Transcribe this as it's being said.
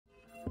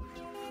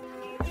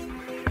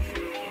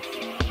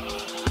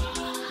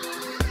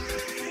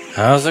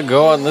How's it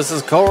going? This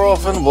is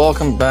Kolrolf and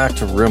welcome back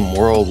to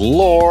RimWorld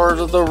Lord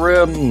of the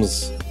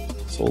Rims.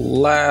 So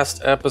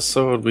last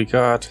episode we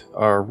got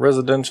our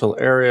residential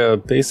area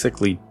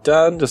basically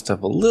done, just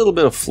have a little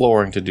bit of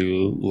flooring to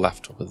do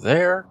left over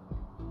there.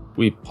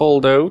 We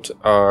pulled out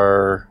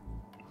our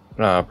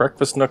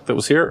breakfast nook that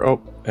was here. Oh,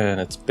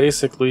 and it's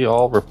basically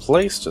all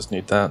replaced, just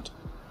need that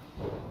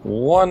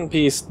one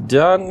piece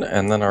done,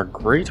 and then our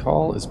Great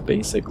Hall is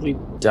basically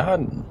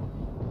done.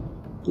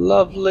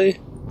 Lovely.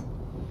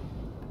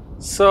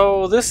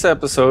 So this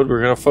episode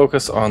we're going to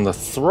focus on the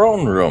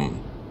throne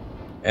room,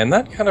 and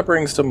that kind of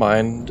brings to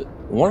mind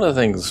one of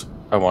the things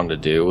I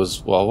wanted to do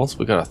was, well, once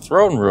we got a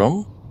throne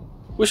room,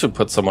 we should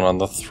put someone on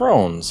the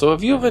throne. So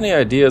if you have any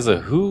ideas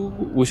of who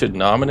we should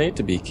nominate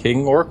to be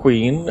king or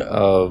queen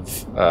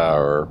of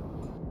our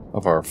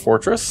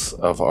fortress,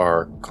 of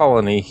our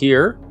colony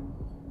here,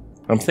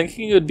 I'm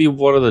thinking it would be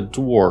one of the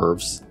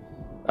dwarves,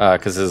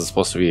 because this is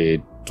supposed to be a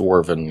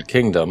dwarven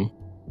kingdom.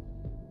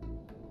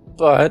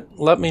 But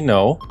let me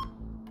know.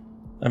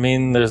 I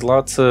mean, there's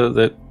lots of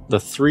the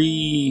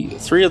three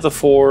of the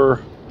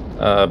four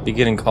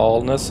beginning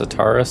colonists,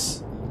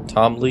 Ataris,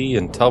 Tomley,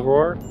 and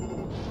Telror.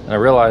 And I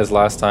realized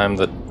last time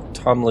that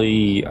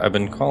Tomley, I've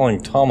been calling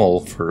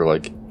Tommel for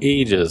like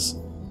ages,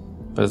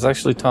 but it's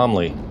actually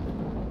Tomley.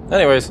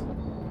 Anyways,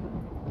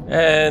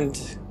 and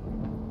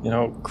you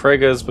know,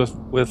 Krega's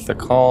with the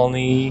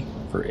colony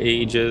for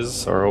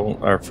ages.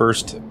 Our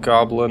first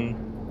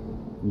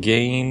goblin,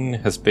 Gain,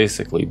 has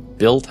basically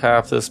built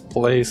half this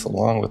place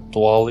along with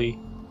Dwali.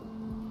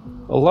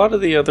 A lot of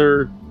the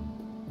other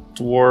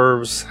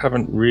dwarves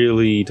haven't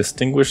really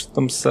distinguished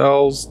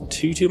themselves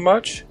too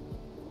much.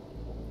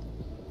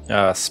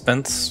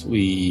 Spence,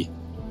 we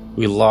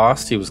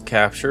lost. He was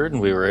captured,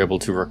 and we were able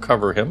to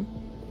recover him.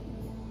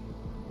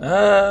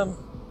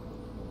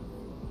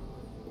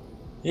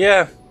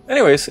 Yeah.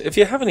 Anyways, if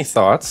you have any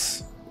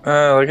thoughts,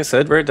 like I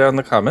said, write it down in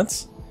the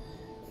comments,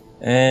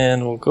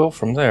 and we'll go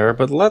from there.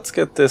 But let's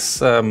get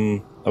this.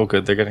 Oh,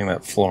 good, they're getting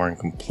that flooring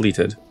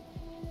completed.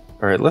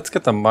 All right, let's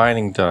get the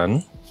mining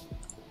done.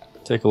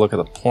 Take a look at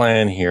the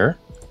plan here.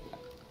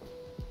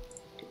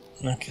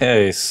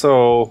 Okay,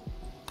 so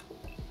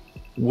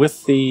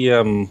with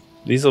the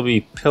these will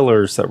be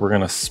pillars that we're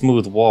going to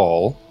smooth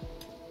wall.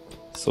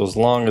 So as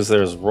long as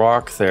there's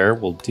rock there,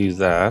 we'll do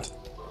that.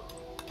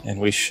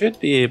 And we should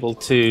be able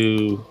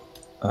to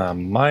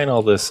mine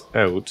all this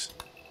out.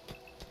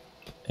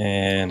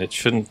 And it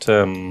shouldn't,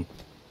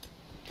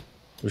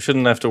 we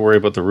shouldn't have to worry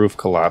about the roof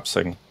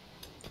collapsing.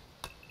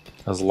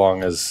 As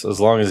long as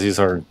these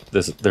are,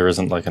 there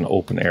isn't like an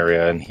open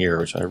area in here,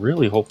 which I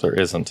really hope there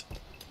isn't.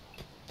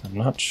 I'm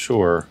not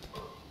sure.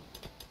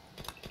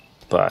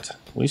 But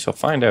we shall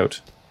find out.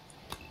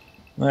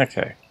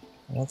 Okay,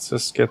 let's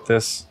just get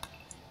this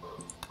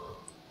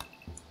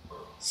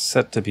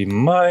set to be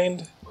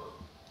mined.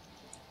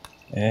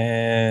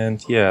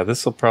 And yeah,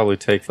 this will probably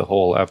take the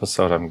whole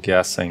episode, I'm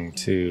guessing,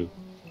 to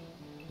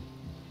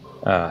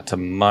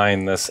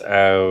mine this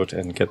out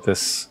and get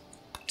this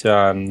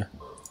done.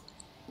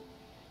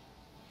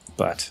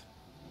 But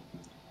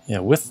yeah,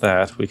 with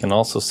that, we can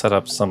also set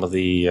up some of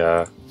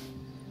the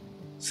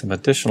some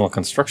additional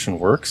construction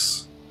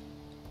works.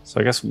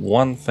 So I guess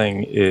one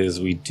thing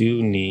is we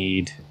do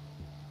need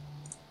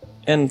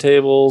end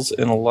tables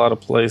in a lot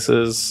of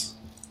places.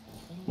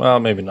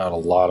 Well, maybe not a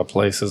lot of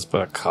places,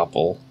 but a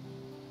couple.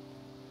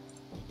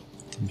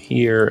 From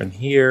here and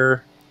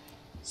here,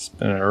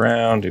 spin it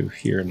around, do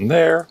here and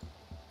there.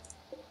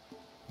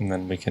 And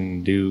then we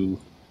can do,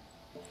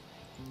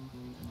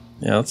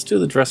 yeah, let's do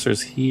the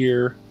dressers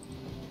here,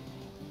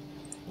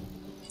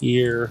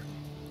 here,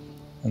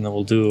 and then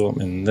we'll do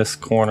them in this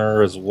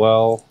corner as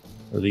well,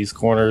 or these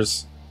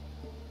corners.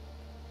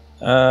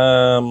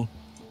 Here,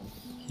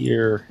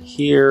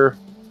 here,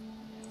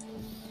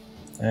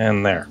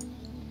 and there.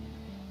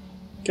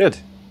 Good.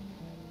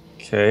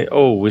 Okay,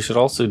 oh, we should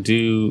also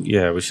do,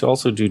 yeah, we should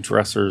also do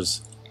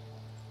dressers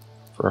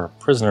for our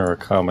prisoner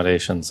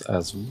accommodations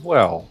as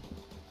well.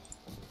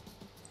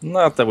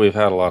 Not that we've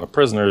had a lot of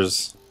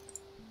prisoners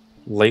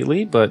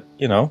lately, but,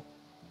 you know,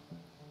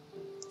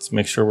 let's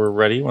make sure we're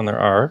ready when there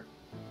are.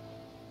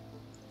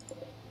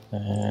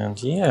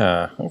 And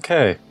yeah,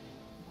 okay.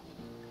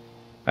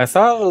 I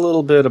thought a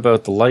little bit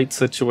about the light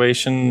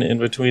situation in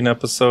between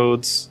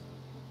episodes,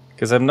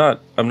 because I'm not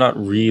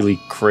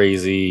really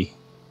crazy.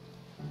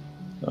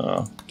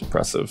 Oh,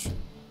 depressive.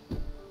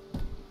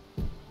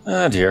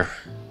 Ah, dear.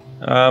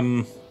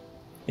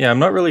 Yeah, I'm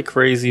not really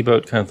crazy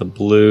about kind of the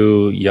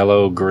blue,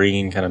 yellow,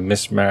 green kind of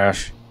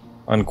mishmash,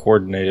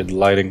 uncoordinated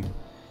lighting.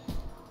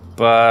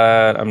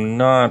 But I'm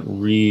not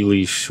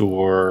really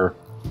sure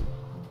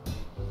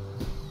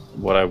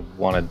what I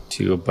wanted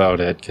to about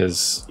it,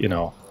 because, you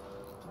know,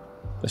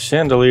 the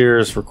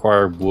chandeliers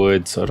require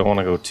wood, so I don't want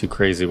to go too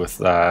crazy with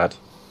that.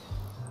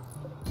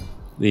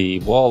 The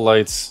wall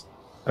lights,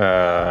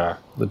 the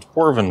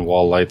dwarven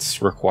wall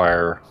lights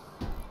require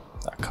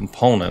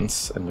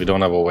components, and we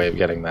don't have a way of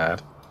getting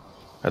that.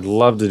 I'd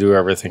love to do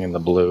everything in the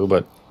blue,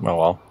 but oh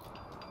well.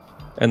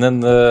 And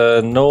then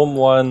the gnome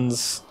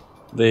ones,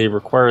 they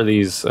require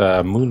these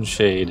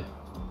moonshade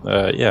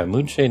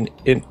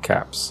int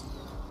caps,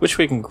 which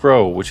we can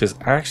grow, which is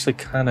actually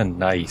kind of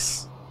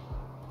nice,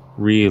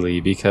 really,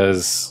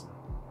 because,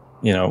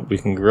 you know, we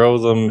can grow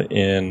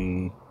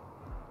them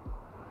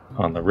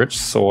on the rich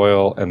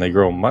soil, and they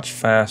grow much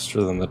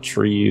faster than the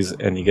trees,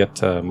 and you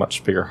get a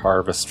much bigger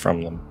harvest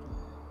from them.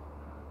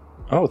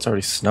 Oh, it's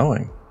already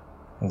snowing.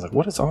 I was like,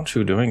 what is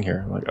Anshu doing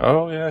here? I'm like,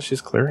 oh yeah,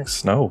 she's clearing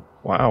snow.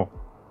 Wow.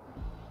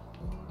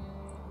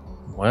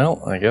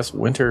 Well, I guess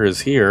winter is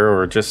here,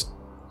 or just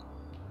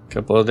a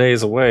couple of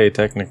days away,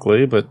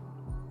 technically, but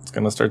it's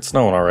gonna start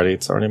snowing already.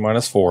 It's already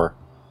 -4.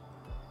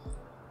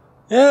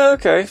 Yeah,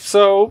 okay,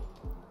 so...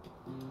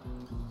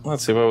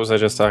 let's see, what was I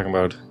just talking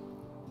about?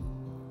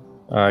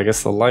 I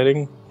guess the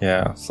lighting?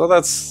 Yeah, so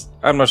that's...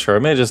 I'm not sure. I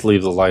may just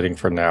leave the lighting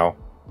for now.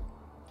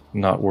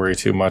 Not worry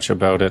too much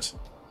about it.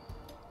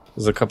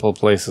 There's a couple of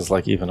places,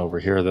 like even over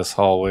here, this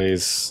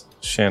hallway's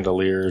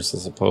chandeliers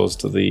as opposed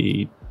to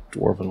the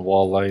dwarven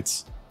wall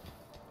lights.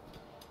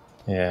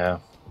 Yeah.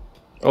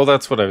 Oh,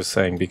 that's what I was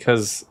saying.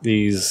 Because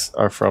these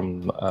are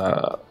from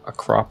a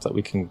crop that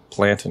we can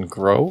plant and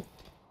grow,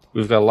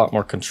 we've got a lot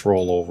more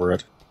control over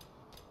it.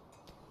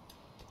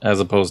 As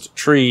opposed to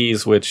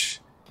trees, which,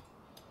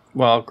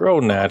 well, grow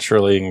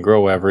naturally and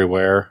grow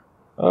everywhere.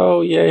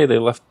 Oh, yay, they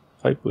left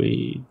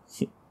pipeweed.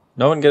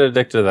 No one get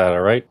addicted to that,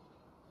 alright?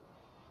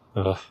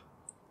 Ugh.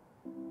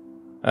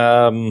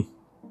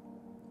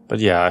 But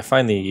yeah,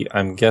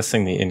 I'm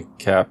guessing the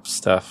in-cap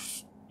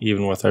stuff,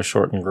 even with our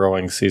shortened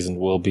growing season,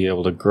 we'll be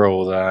able to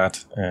grow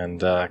that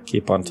and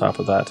keep on top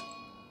of that.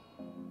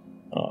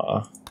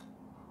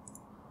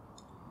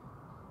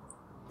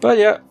 But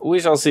yeah, we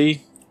shall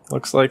see.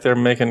 Looks like they're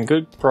making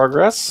good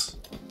progress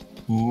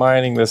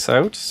mining this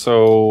out.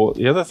 So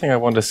the other thing I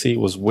wanted to see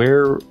was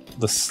where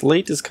the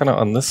slate is kind of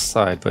on this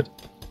side, but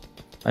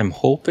I'm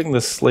hoping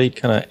the slate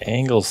kind of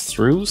angles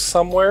through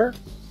somewhere,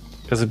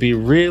 because it'd be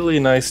really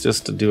nice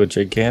just to do a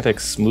gigantic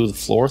smooth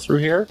floor through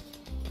here,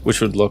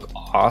 which would look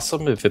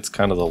awesome if it's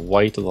kind of the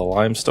white of the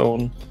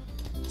limestone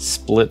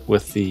split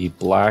with the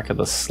black of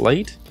the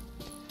slate.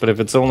 But if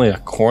it's only a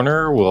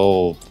corner,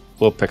 we'll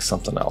pick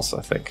something else,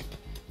 I think.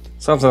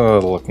 Something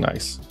that'll look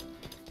nice.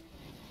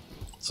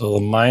 So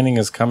the mining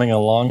is coming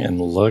along, and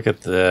look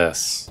at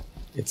this.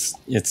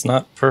 It's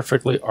not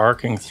perfectly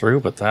arcing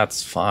through, but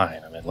that's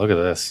fine. I mean, look at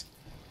this.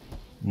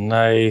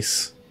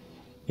 Nice.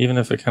 Even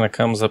if it kind of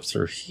comes up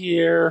through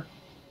here,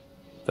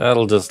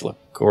 that'll just look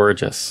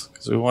gorgeous.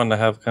 Because we want to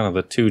have kind of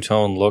the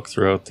two-tone look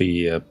throughout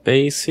the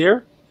base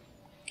here.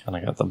 Kind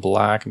of got the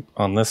black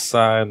on this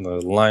side and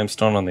the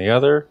limestone on the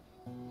other.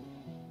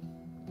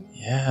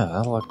 Yeah,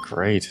 that'll look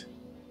great.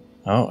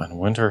 Oh, and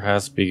winter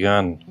has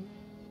begun.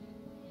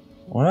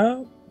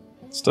 Well,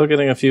 still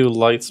getting a few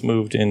lights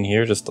moved in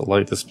here just to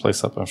light this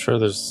place up. I'm sure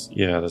there's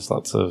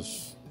lots of...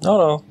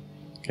 No.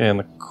 Okay, in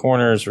the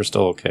corners we're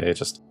still okay.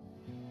 Just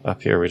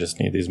up here we just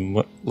need these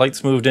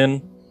lights moved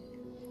in.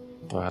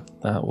 But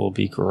that will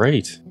be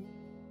great.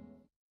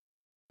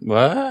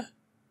 What?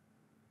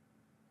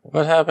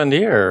 What happened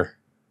here?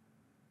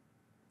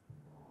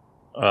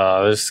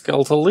 There's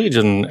Skeletal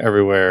Legion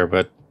everywhere,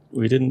 but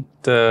we didn't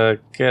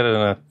get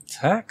an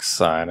attack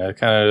sign. I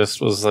kind of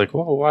just was like,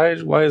 whoa,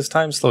 why is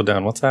time slowed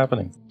down? What's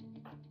happening?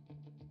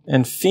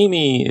 And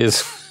Femi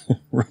is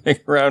running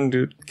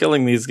around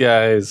killing these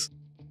guys.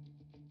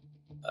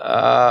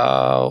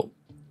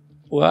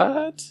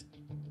 What?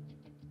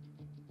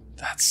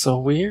 That's so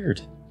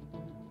weird.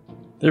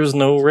 There was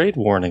no raid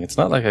warning. It's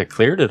not like I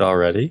cleared it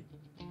already.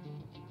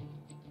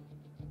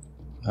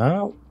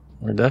 Oh,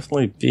 we're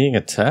definitely being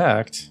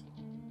attacked.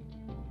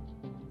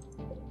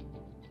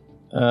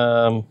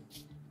 Why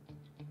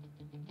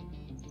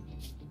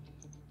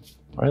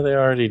are they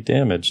already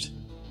damaged?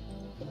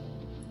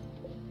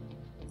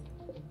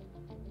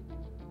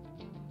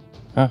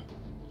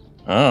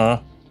 Huh.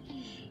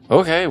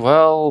 Okay,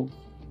 well...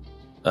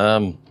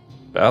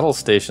 battle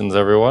stations,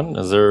 everyone.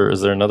 Is there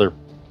another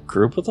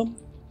group of them?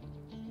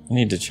 I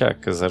need to check,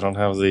 because I don't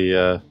have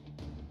the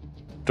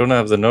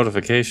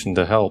notification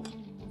to help.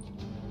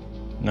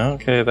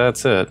 Okay,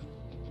 that's it.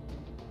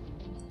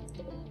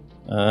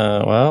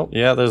 Well,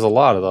 yeah, there's a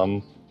lot of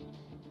them.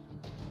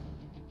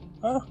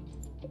 Huh?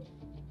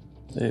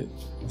 They're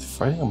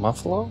fighting a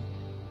Muffalo?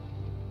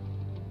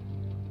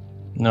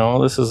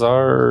 No, this is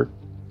our...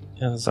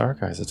 Yeah, this is our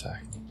guy's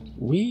attack.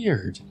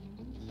 Weird.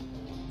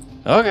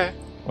 Okay,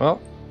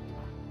 well.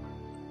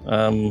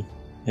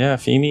 Yeah,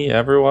 Femi,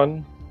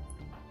 everyone.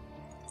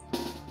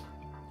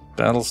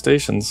 Battle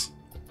stations.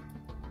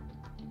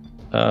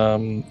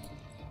 Hey,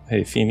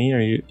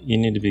 Femi, you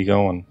need to be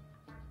going.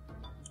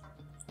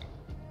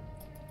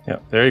 Yeah,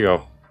 there you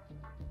go.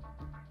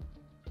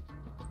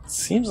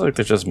 Seems like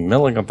they're just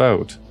milling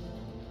about.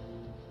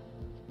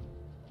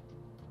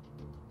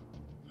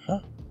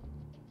 Huh?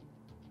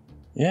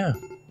 Yeah,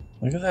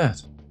 look at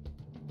that.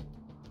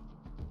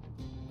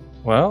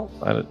 Well,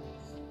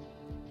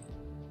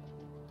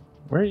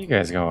 where are you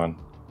guys going?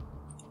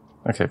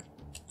 Okay.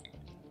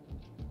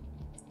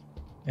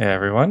 Hey,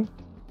 everyone.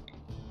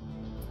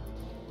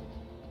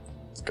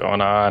 What's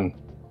going on?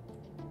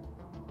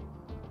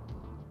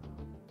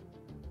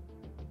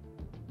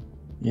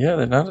 Yeah,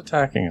 they're not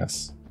attacking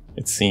us,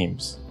 it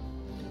seems.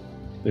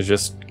 They're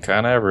just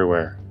kind of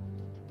everywhere.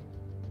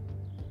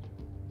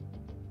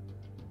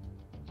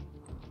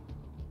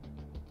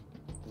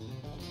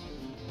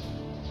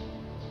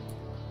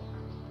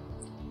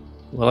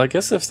 Well, I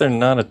guess if they're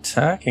not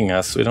attacking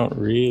us, we don't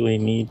really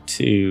need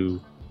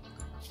to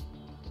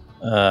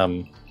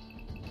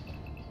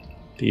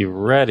be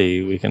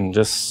ready. We can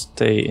just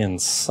stay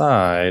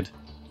inside,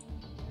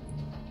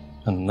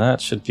 and that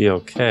should be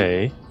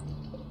okay.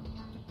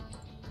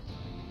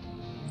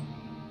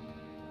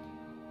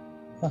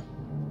 Huh.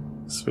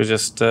 So we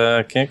just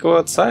can't go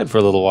outside for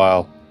a little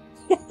while.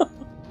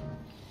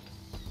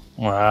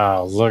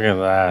 Wow, look at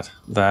that.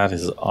 That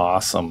is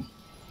awesome.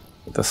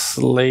 The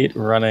slate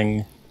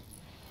running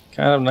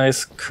kind of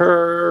nice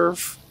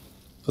curve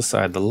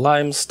beside the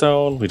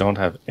limestone. We don't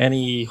have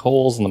any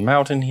holes in the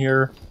mountain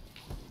here.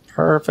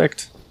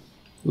 Perfect.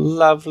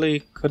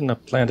 Lovely. Couldn't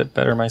have planned it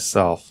better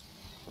myself.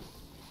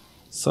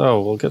 So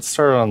we'll get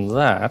started on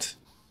that.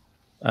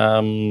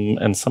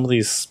 And some of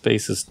these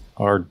spaces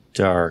are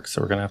dark,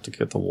 so we're going to have to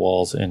get the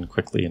walls in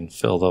quickly and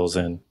fill those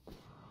in.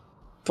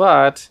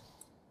 But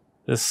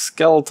this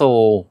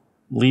skeletal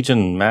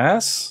legion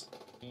mass?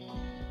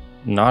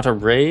 Not a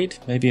raid?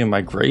 Maybe a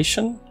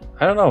migration?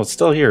 I don't know, it's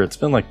still here. It's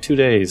been like 2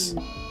 days.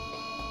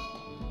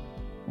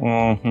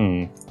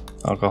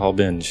 Alcohol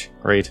binge.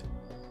 Great.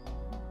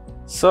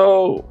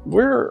 So,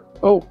 we're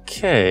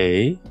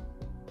okay.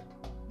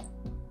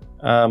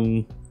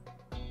 But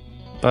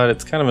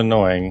it's kind of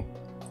annoying.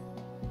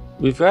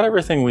 We've got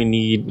everything we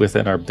need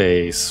within our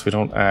base. We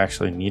don't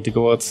actually need to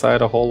go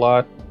outside a whole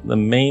lot. The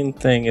main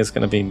thing is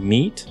going to be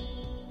meat.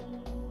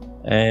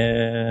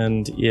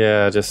 And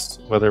yeah,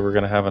 just whether we're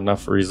going to have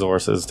enough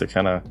resources to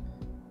kind of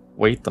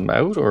wait them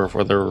out, or if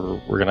whether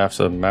we're going to have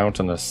to mount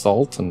an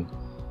assault and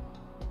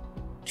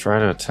try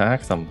to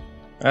attack them.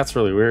 That's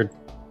really weird.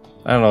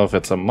 I don't know if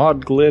it's a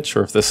mod glitch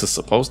or if this is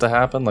supposed to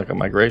happen, like a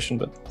migration,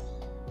 but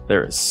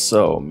there is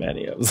so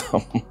many of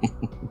them.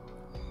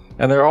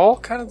 And they're all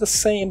kind of the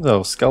same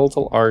though,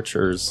 skeletal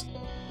archers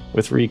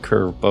with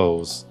recurve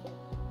bows.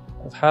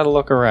 I've had a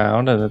look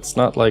around and it's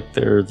not like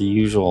they're the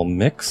usual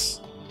mix.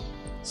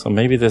 So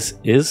maybe this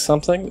is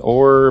something,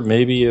 or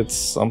maybe it's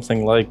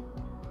something like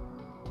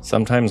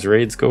sometimes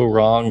raids go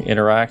wrong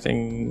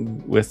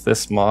interacting with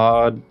this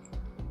mod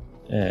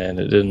and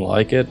it didn't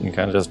like it and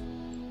kind of just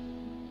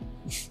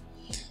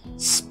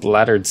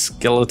splattered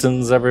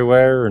skeletons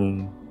everywhere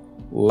and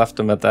left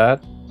them at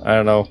that. I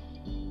don't know.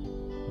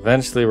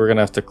 Eventually we're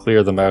gonna have to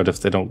clear them out if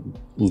they don't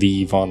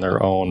leave on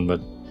their own,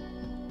 but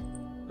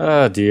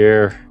oh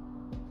dear.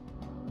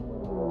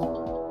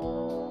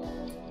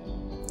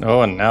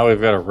 Oh, and now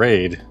we've got a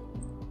raid.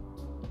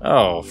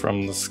 Oh,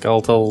 from the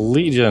Skeletal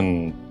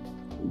Legion.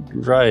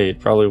 Right,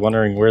 probably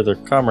wondering where their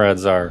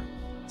comrades are.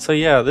 So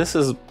yeah, this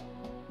is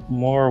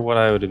more what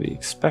I would be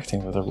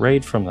expecting with a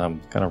raid from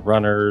them. Kind of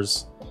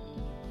runners,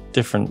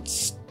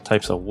 different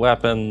types of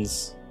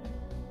weapons.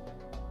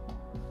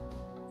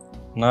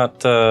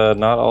 Not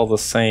all the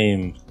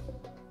same.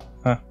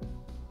 Huh.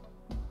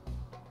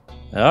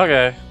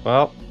 Okay,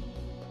 well,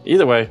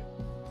 either way.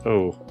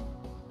 Oh,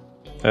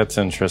 that's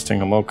interesting.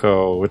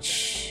 Omoko,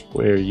 which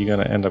way are you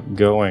gonna end up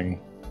going?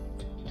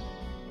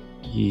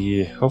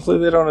 Yeah, hopefully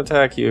they don't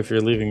attack you if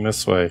you're leaving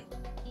this way.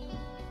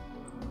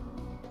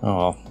 Oh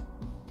well.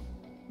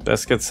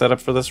 Best get set up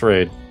for this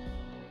raid.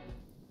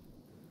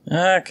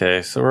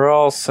 Okay, so we're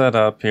all set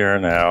up here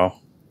now.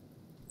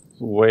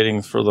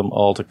 Waiting for them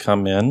all to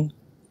come in.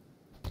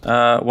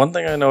 One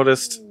thing I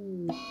noticed...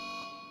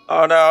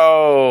 Oh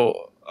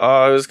no!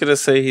 Oh, I was gonna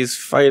say he's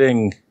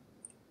fighting...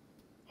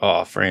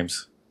 Aw,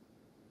 frames.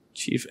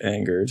 Chief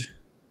angered.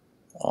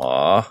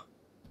 Aw.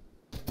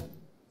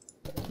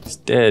 He's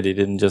dead, he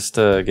didn't just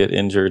get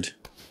injured.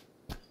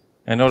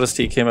 I noticed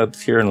he came out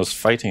here and was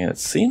fighting, and it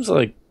seems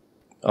like...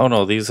 Oh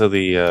no, these are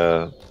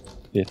the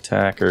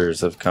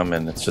attackers have come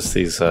in. It's just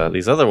these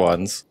other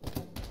ones.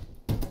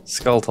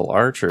 Skeletal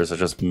archers are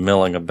just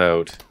milling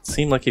about. It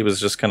seemed like he was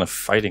just kind of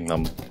fighting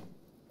them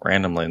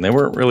randomly, and they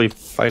weren't really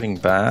fighting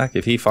back.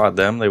 If he fought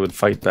them, they would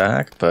fight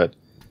back, but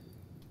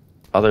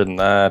other than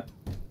that,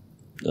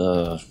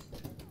 I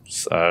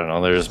don't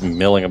know, they're just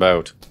milling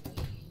about.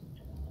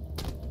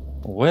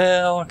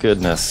 Well,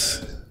 goodness.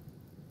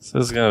 So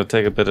this is going to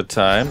take a bit of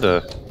time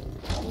to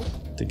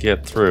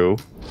get through.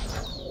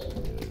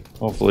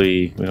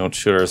 Hopefully we don't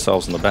shoot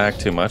ourselves in the back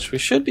too much. We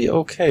should be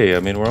okay.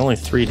 I mean, we're only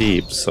 3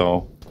 deep,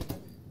 so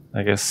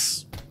I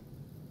guess,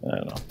 I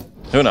don't know.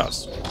 Who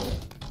knows?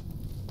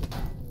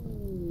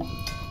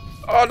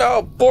 Oh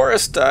no,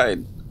 Boris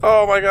died.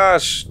 Oh my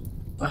gosh.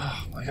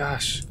 Oh my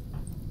gosh.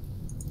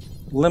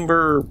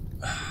 Limber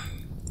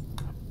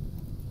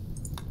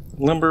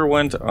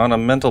went on a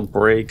mental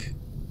break.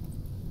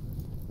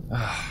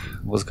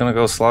 Was gonna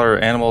go slaughter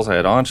animals. I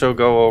had Ancho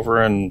go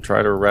over and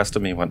try to arrest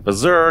him. He went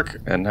berserk,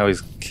 and now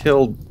he's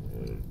killed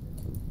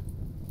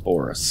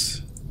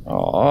Boris.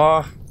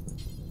 Aww.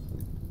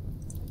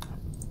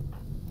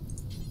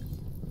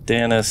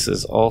 Danis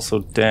is also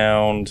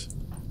downed.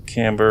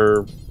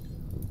 Camber,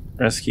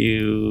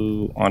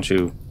 rescue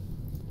Anchu.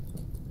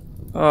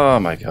 Oh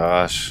my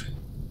gosh.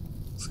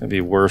 It's gonna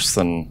be worse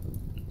than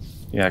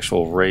the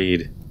actual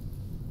raid.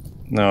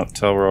 No,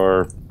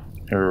 Telroar,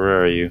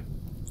 where are you?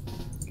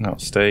 No,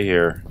 stay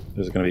here.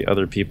 There's gonna be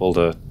other people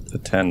to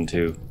attend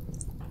to.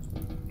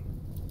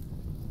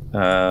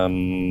 Yeah,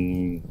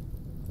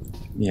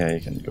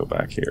 you can go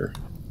back here.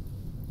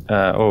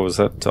 Oh, is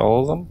that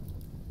all of them?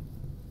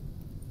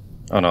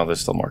 Oh no, there's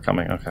still more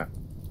coming, okay.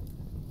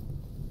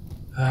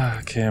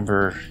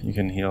 Camber, you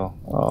can heal.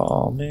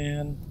 Oh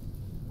man.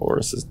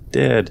 Boris is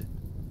dead.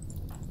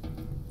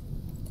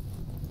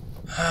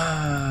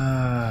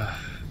 A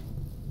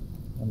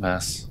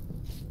mess.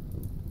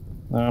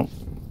 Nope.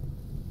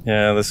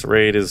 Yeah, this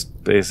raid is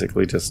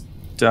basically just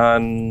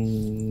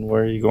done.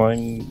 Where are you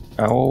going,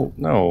 Owl?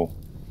 No.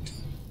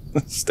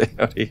 Stay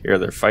out of here,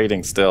 they're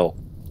fighting still.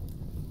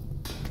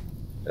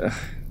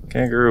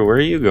 Kangaroo, where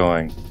are you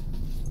going?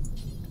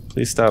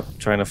 Please stop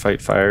trying to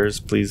fight fires.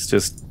 Please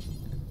just...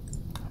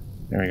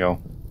 There we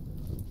go.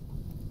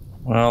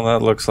 Well,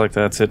 that looks like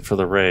that's it for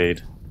the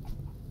raid.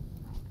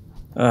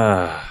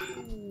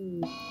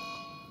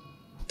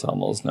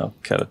 Tommel's now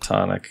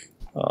catatonic.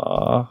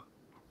 Aww.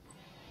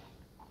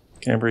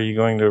 Camber, are you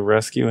going to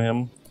rescue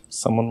him?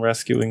 Someone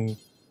rescuing...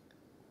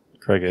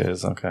 Craig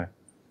is, okay.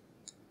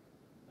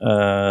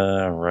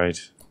 Right.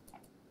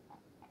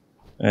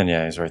 And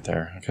yeah, he's right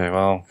there. Okay,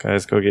 well,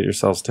 guys, go get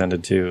yourselves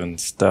tended to and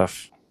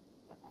stuff.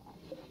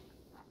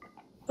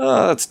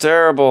 Oh, that's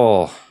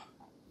terrible.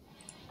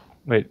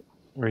 Wait,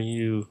 were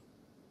you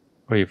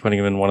putting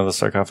him in one of the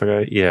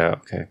sarcophagi? Yeah,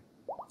 okay.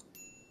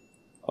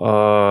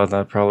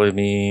 That probably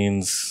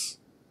means...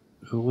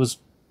 Who was...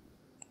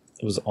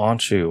 It was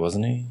Anshu,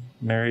 wasn't he?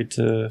 Married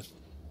to...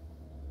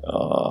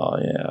 Oh,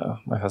 yeah.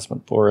 My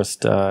husband Boris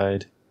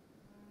died.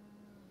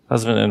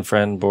 Husband and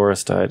friend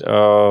Boris died.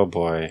 Oh,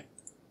 boy.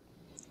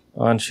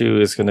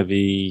 Anshu is going to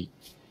be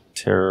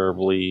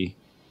terribly...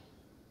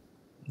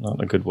 Not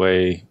in a good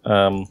way.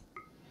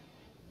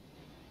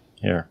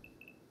 Here.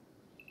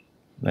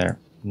 There.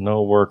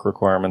 No work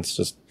requirements.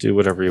 Just do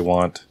whatever you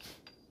want.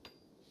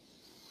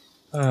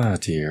 Ah,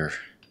 dear.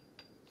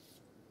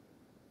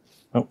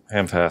 Oh,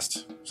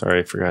 Hamfast.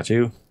 Sorry, I forgot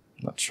you.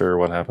 Not sure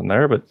what happened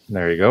there, but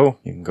there you go.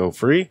 You can go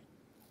free.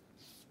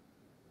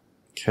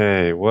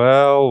 Okay,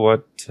 well,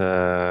 what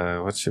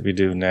should we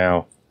do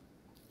now?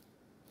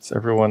 Is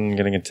everyone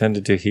getting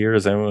attended to here?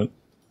 Is anyone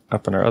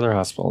up in our other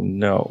hospital?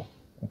 No.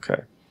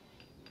 Okay.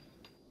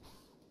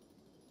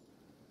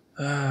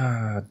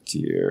 Ah,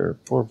 dear.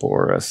 Poor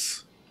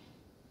Boris.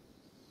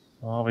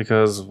 All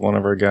because one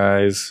of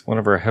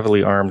our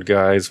heavily armed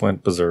guys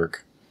went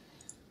berserk.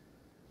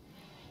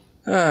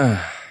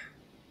 Ah.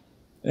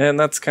 And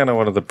that's kind of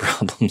one of the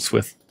problems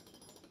with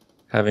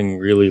having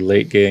really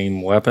late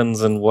game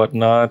weapons and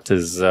whatnot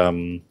is,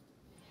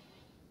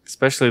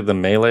 especially the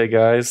melee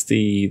guys.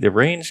 The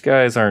ranged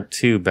guys aren't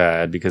too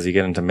bad because you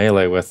get into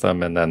melee with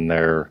them and then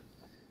they're,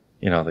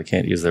 they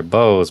can't use their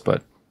bows,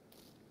 but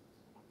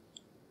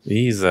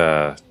these,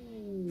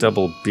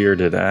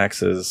 double-bearded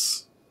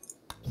axes,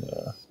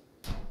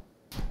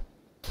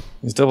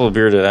 these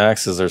double-bearded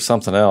axes are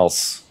something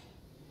else.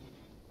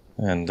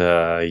 And,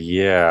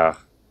 yeah.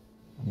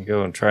 You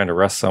go and try and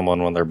arrest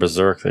someone when they're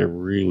berserk, they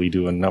really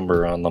do a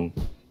number on them.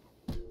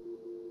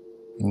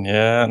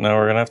 Yeah, now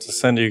we're gonna have to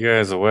send you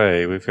guys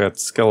away. We've got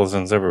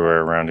skeletons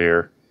everywhere around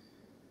here.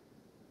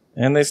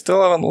 And they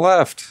still haven't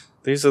left.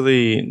 This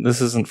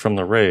isn't from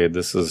the raid,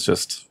 this is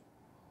just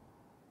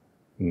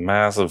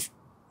massive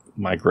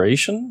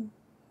migration?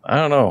 I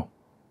don't know.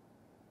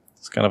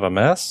 It's kind of a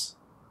mess.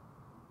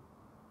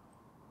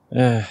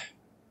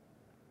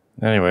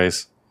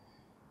 Anyways.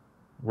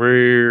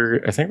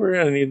 I think we're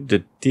gonna need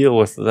to deal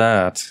with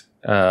that.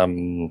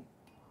 I'm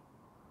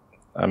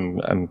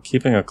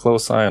keeping a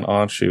close eye on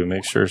Anshu,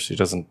 make sure she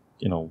doesn't,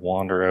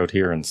 wander out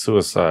here and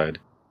suicide.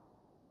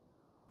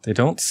 They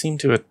don't seem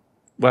to...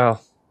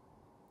 Well,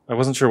 I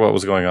wasn't sure what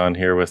was going on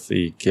here with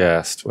the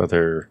guest,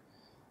 whether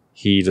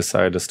he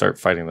decided to start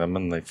fighting them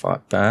and they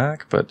fought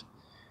back, but it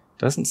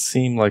doesn't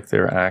seem like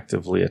they're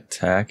actively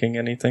attacking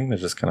anything. They're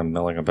just kind of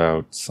milling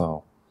about,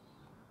 so...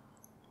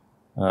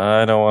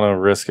 I don't want to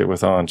risk it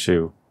with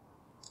Anshu.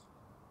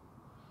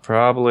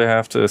 Probably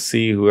have to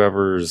see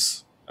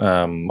whoever's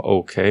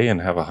okay and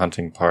have a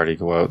hunting party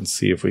go out and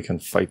see if we can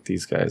fight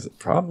these guys. The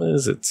problem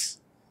is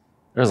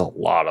there's a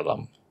lot of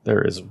them.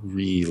 There is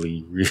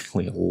really,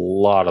 really a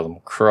lot of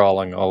them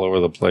crawling all over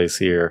the place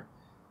here.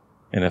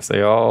 And if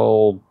they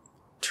all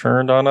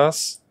turned on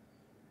us,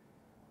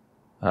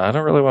 I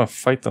don't really want to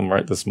fight them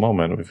right this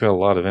moment. We've got a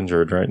lot of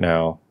injured right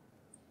now.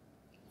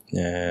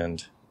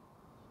 And...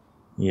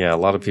 yeah, a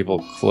lot of people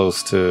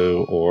close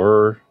to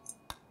or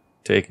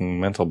taking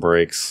mental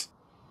breaks.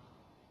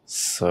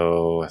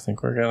 So I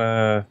think we're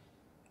gonna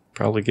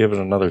probably give it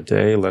another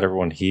day, let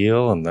everyone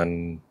heal, and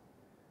then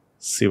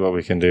see what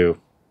we can do.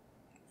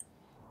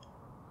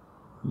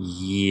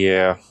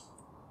 Yeah.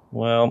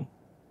 Well,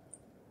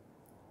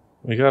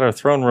 we got our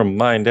throne room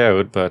mined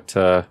out, but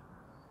I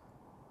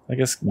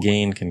guess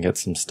Gain can get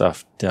some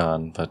stuff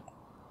done, but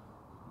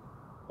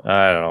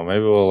I don't know,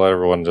 maybe we'll let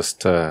everyone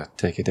just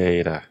take a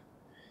day to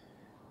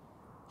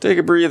Take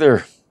a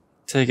breather.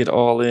 Take it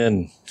all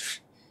in.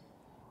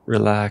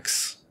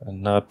 Relax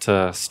and not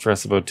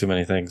stress about too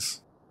many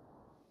things.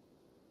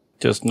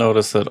 Just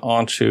notice that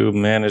Anshu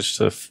managed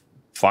to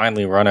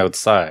finally run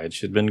outside.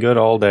 She'd been good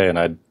all day, and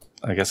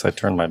I guess I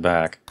turned my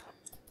back.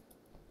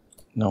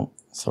 No,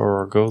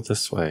 so go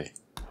this way.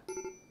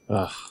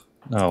 Ugh,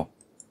 no.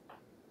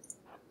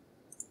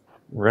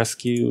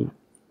 Rescue.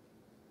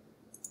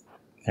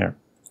 Here.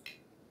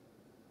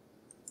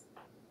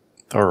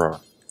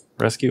 Thoror.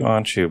 Rescue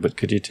Anshu, but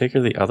could you take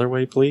her the other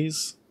way,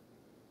 please?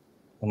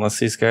 Unless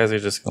these guys are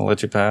just going to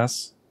let you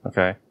pass?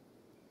 Okay.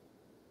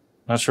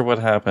 Not sure what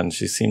happened.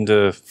 She seemed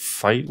to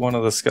fight one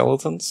of the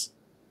skeletons?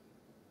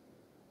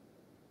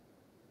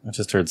 I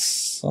just heard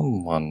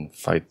someone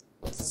fight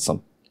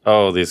some...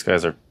 Oh, these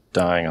guys are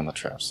dying on the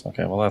traps.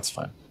 Okay, well that's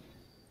fine.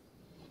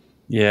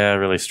 Yeah,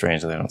 really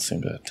strange. They don't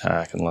seem to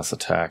attack unless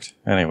attacked.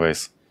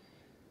 Anyways.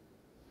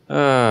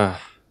 There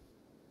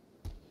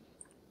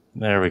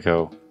we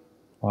go.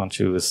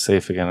 Anshu is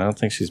safe again. I don't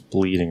think she's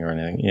bleeding or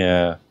anything.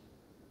 Yeah.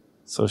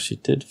 So she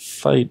did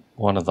fight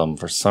one of them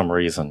for some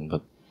reason,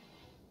 but...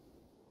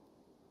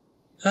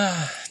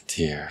 Ah,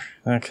 dear.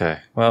 Okay,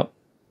 well...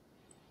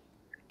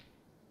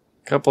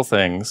 Couple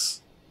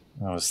things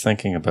I was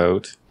thinking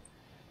about.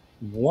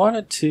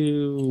 Wanted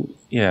to...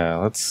 Yeah,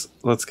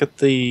 let's get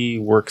the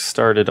work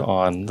started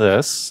on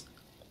this.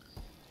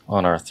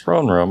 On our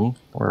throne room.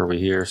 Where are we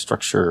here?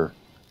 Structure...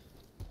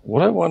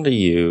 What I wanted to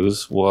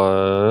use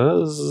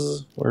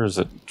was... Where is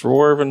it?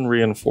 Dwarven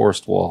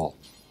reinforced wall.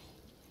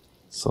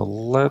 So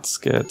let's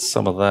get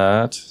some of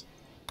that.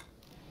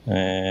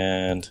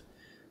 And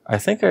I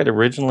think I'd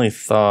originally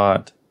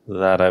thought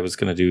that I was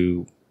going to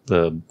do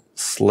the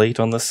slate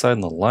on this side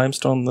and the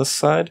limestone on this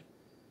side.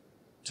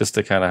 Just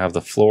to kind of have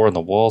the floor and the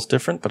walls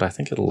different. But I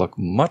think it'll look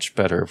much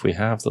better if we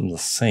have them the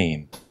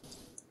same.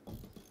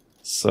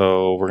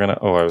 So we're going to...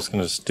 Oh, I was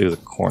going to just do the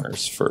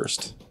corners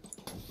first.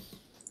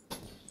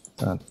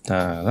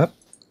 There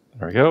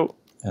we go.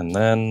 And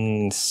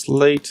then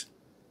slate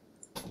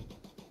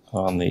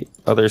on the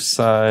other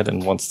side.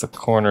 And once the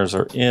corners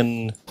are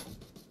in,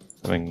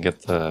 then we can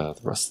get the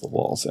rest of the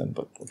walls in.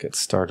 But we'll get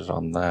started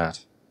on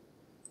that.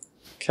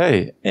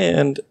 Okay.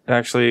 And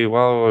actually,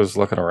 while I was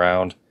looking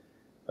around,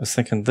 I was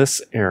thinking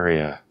this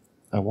area.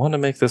 I want to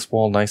make this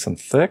wall nice and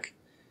thick.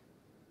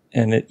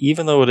 And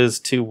even though it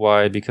is too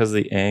wide, because of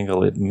the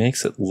angle, it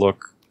makes it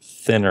look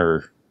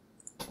thinner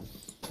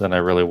than I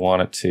really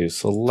want it to.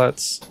 So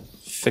let's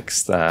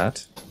fix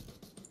that.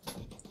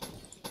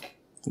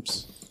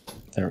 Oops.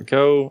 There we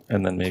go.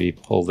 And then maybe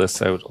pull this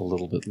out a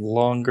little bit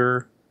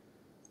longer.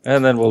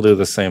 And then we'll do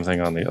the same thing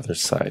on the other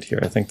side here.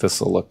 I think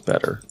this will look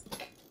better.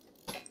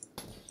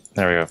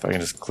 There we go. If I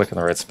can just click in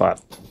the right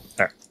spot.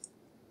 There.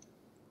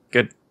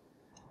 Good.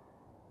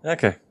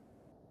 Okay.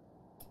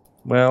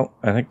 Well,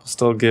 I think we'll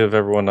still give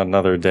everyone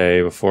another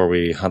day before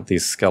we hunt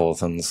these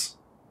skeletons.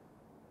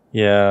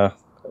 Yeah,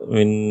 I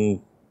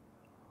mean...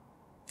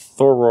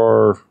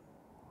 Thoror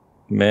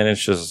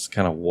managed to just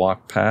kind of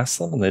walk past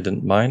them and they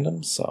didn't mind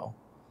him, so...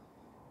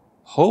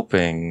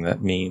 Hoping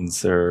that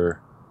means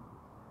they're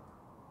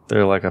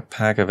like a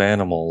pack of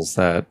animals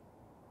that,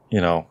 you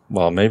know,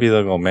 well, maybe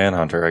they'll go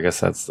manhunter, I guess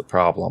that's the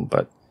problem,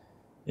 but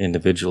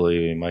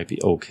individually it might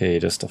be okay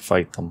just to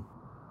fight them.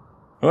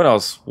 Who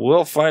knows?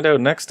 We'll find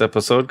out next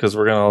episode because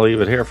we're going to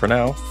leave it here for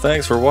now.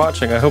 Thanks for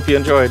watching. I hope you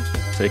enjoyed.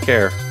 Take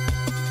care.